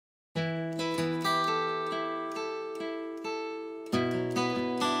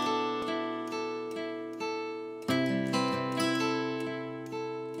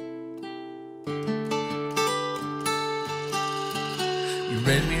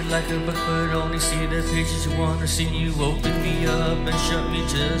read me like a book, but only see the pages you want to see. You open me up and shut me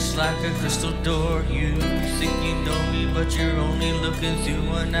just like a crystal door. You think you know me, but you're only looking through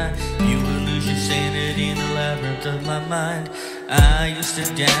one eye. You will lose your sanity in the labyrinth of my mind. I used to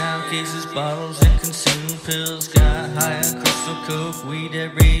down cases, bottles, and consume pills. Got high on crystal coke, weed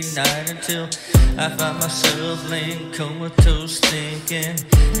every night until I found myself laying comatose, thinking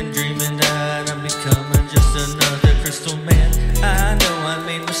and dreaming that I'm becoming just another crystal man. I know I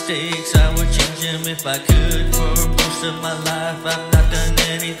made mistakes, I would change them if I could. For most of my life I've not done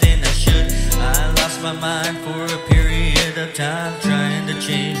anything I should. I lost my mind for a period of time trying to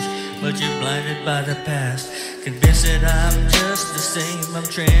change, but you're blinded by the past, convinced that I'm just the same. I'm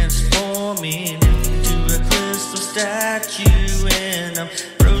transforming into a crystal statue, and I'm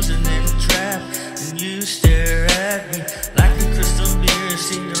frozen and trapped, and you stare at me like a crystal mirror,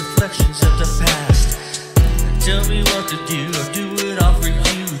 seeing reflections of the past. Tell me what to do, I'll do it all for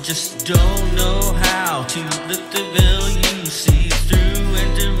you. Just don't know how to lift the veil you see through,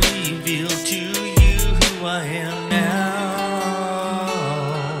 and to reveal to you who I am now.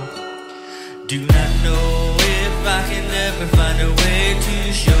 Do not know if I can ever find a way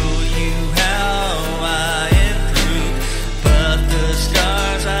to show you how I improved, but the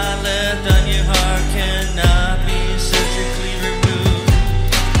scars I left on your heart cannot be surgically removed.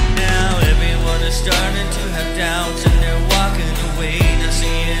 Now everyone is starting to have doubts, and they're walking away, not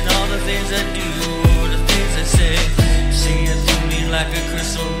seeing all the things I do or the things I say. Seeing through me like a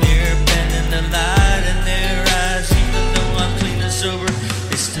crystal mirror, bending the light in their eyes. Even though I'm clean and sober,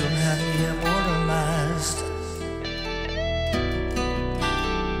 they still have me immortalized.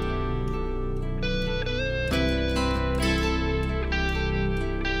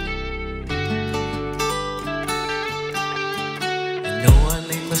 I know I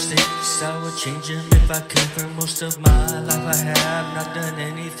made mistakes, I would change them if I could. For most of my life I have not done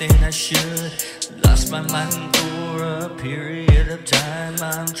anything I should. Lost my mind for a period of time.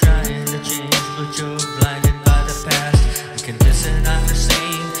 I'm trying to change, but you're blinded by the past. I'm convinced that I'm the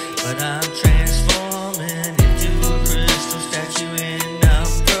same, but I'm transforming into a crystal statue, and I'm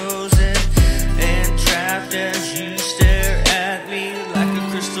frozen and trapped as you stare at me like a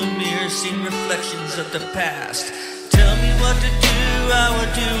crystal mirror, seeing reflections of the past. Tell me what to do, I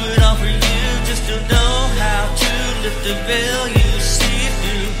would do it all for you. Just don't know how to lift the veil you see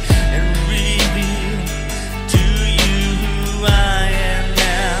through, and reveal to you who I am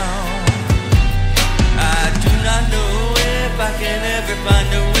now. I do not know if I can ever find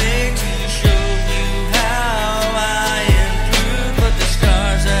a way to show you how I improved, but the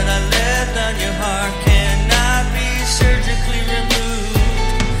scars that I left on your heart cannot be surgically removed.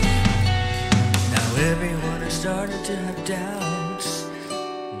 Now everyone is starting to have doubts,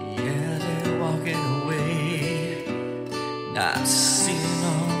 yeah, they're walking away, not seeing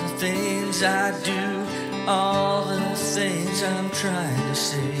all the things I do, all the things I'm trying to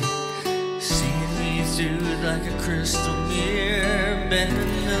say. Seeing me through like a crystal mirror,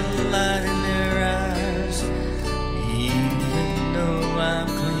 bending the light in their eyes. Even though I'm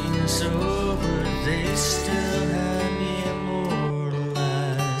clean and sober, they still have me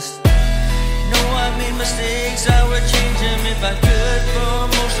immortalized. No, I made mistakes, I would change them if I could. For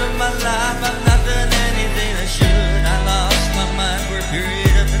most of my life I've not done anything I should. I lost my mind for a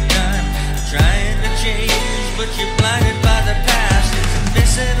period of time trying to change, but you're blinded by the past. It's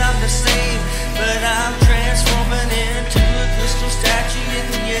convinced that I'm the same, but I'm